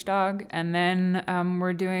Slaughter Beach Dog. And then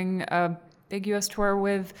we're doing a big U.S. tour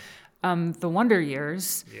with the Wonder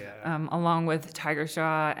Years, along with Tiger's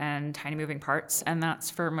Jaw and Tiny Moving Parts. And that's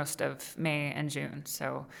for most of May and June.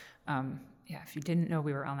 So, if you didn't know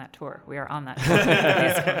we were on that tour, we are on that tour.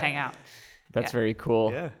 Please come hang out. That's very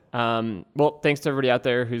cool. Yeah. Well, thanks to everybody out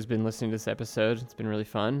there who's been listening to this episode. It's been really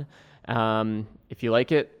fun. If you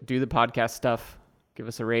like it, do the podcast stuff. Give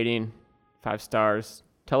us a rating, 5 stars.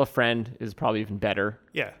 Tell a friend is probably even better.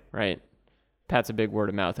 Yeah. Right? Pat's a big word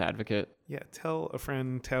of mouth advocate. Yeah. Tell a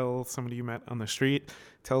friend, tell somebody you met on the street,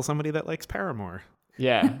 tell somebody that likes Paramore.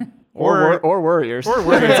 Yeah. Or Warriors. Or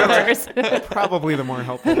Warriors. That's probably the more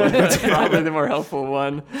helpful one. That's probably the more helpful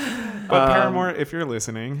one. But Paramore, if you're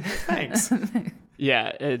listening, thanks.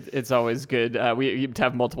 Yeah, it's always good. We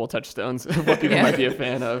have multiple touchstones of what people might be a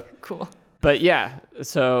fan of. Cool. But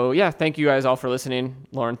thank you guys all for listening.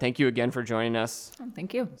 Lauren, thank you again for joining us. Oh,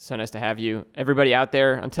 thank you. So nice to have you. Everybody out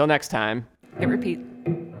there, until next time. Hit repeat.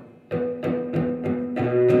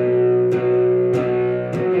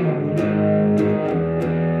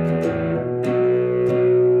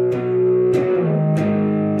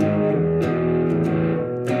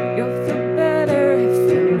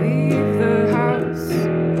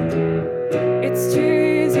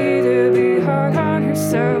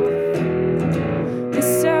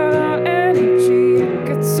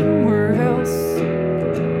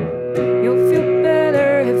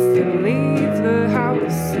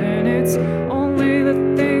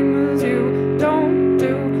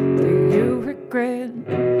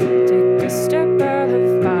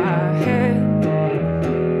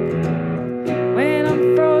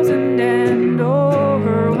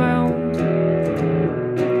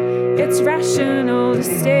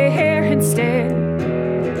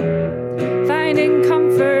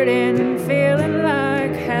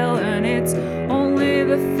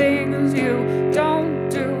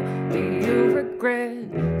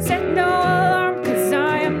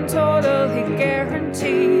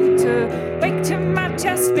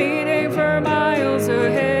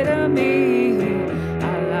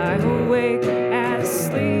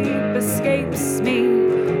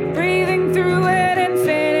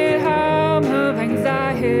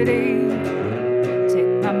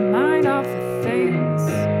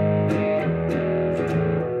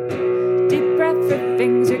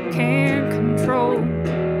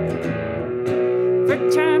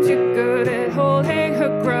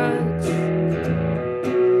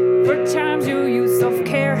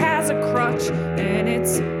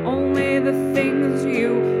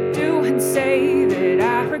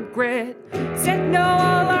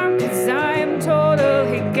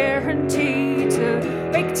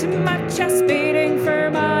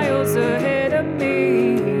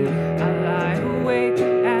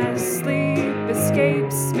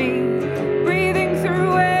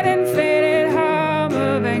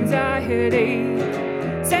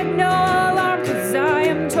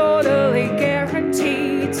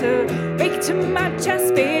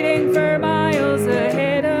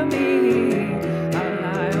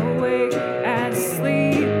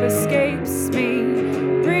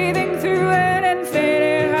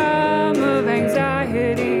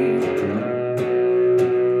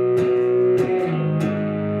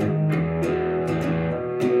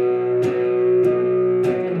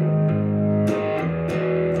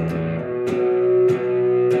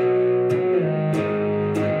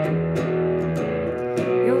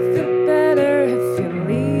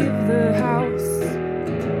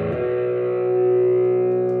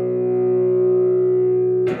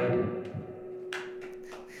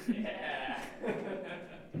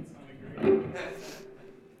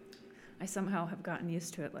 Somehow have gotten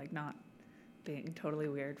used to it, like not being totally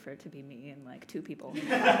weird for it to be me and like 2 people in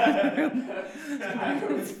the room.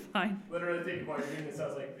 It's fine. Literally thinking while you're doing this, I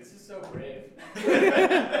was like, this is so brave.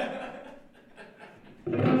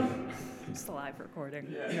 Just a live recording.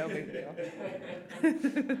 Yeah. No big deal.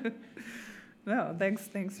 No,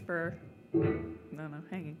 thanks for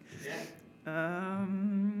hanging.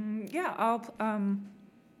 Yeah.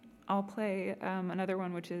 I'll play another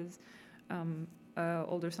one, which is an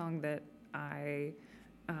older song that I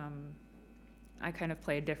kind of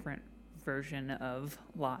play a different version of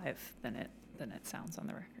live than it sounds on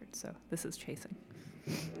the record. So this is Chasing.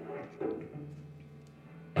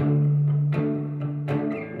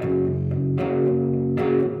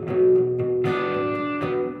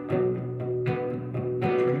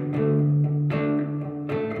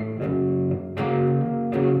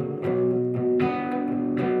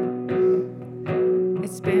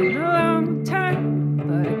 It's been a long time,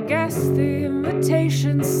 but I guess the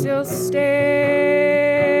invitation still stays.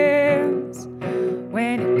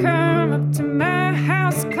 come up to my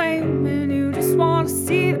house claiming you just want to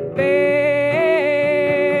see the bands.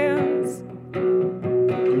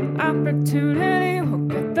 Opportunity will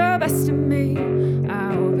get the best of me.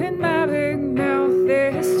 I open my big mouth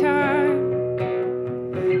this time,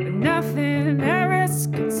 but nothing at risk.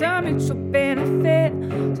 It's a mutual benefit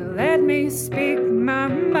to let me speak my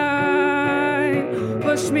mind.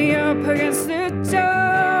 Push me up against the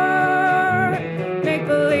door, make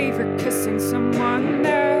believe you're kissing someone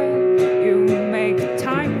that you make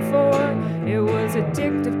time for. It was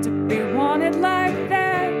addictive to be wanted like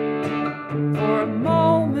that, for a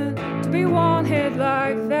moment to be wanted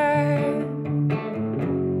like that.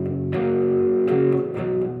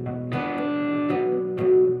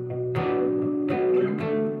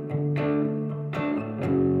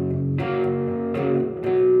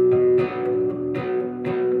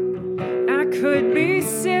 I could be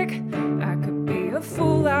sick, I could be a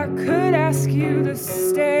fool, I could ask you to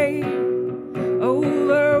stay.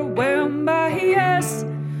 Overwhelmed by yes,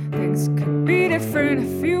 things could be different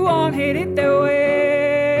if you wanted it that way.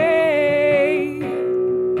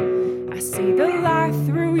 I see the light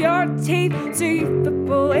through your teeth, see the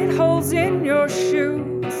bullet holes in your shoes.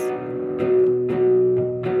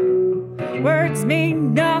 Words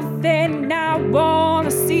mean nothing, I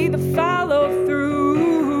wanna see the follow through.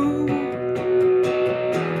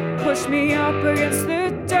 Push me up against the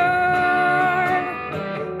door,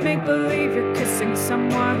 make believe you're kissing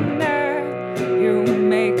someone that you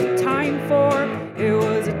make time for. It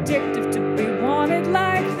was addictive to be wanted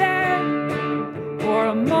like that, for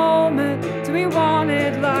a moment to be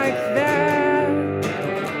wanted like that.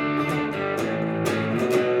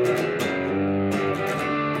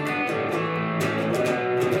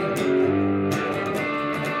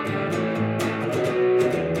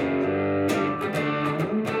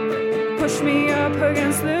 Push me up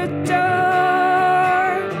against the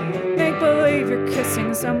door, make believe you're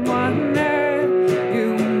kissing someone that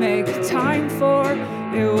you make time for.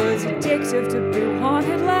 It was addictive to be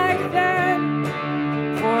wanted like that,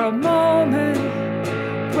 for a moment.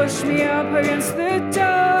 Push me up against the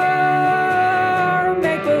door,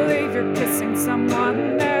 make believe you're kissing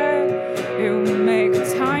someone that you make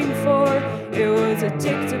time for. It was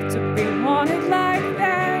addictive to be wanted like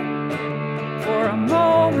that, for a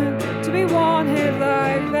moment to be wanted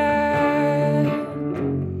like that.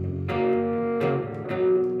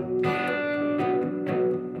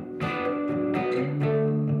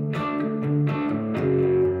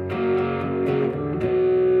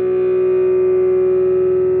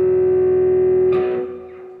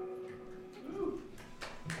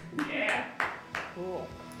 Yeah. Cool.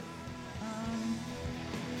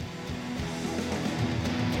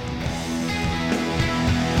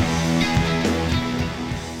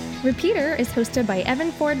 Repeater is hosted by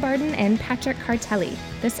Evan Ford Barden and Patrick Cartelli.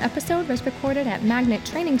 This episode was recorded at Magnet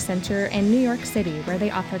Training Center in New York City, where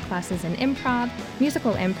they offer classes in improv,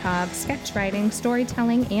 musical improv, sketch writing,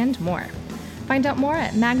 storytelling, and more. Find out more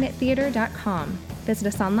at magnettheater.com. Visit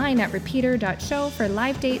us online at repeater.show for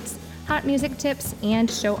live dates, hot music tips, and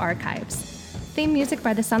show archives. Theme music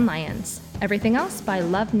by the Sun Lions. Everything else by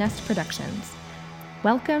Love Nest Productions.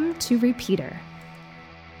 Welcome to Repeater.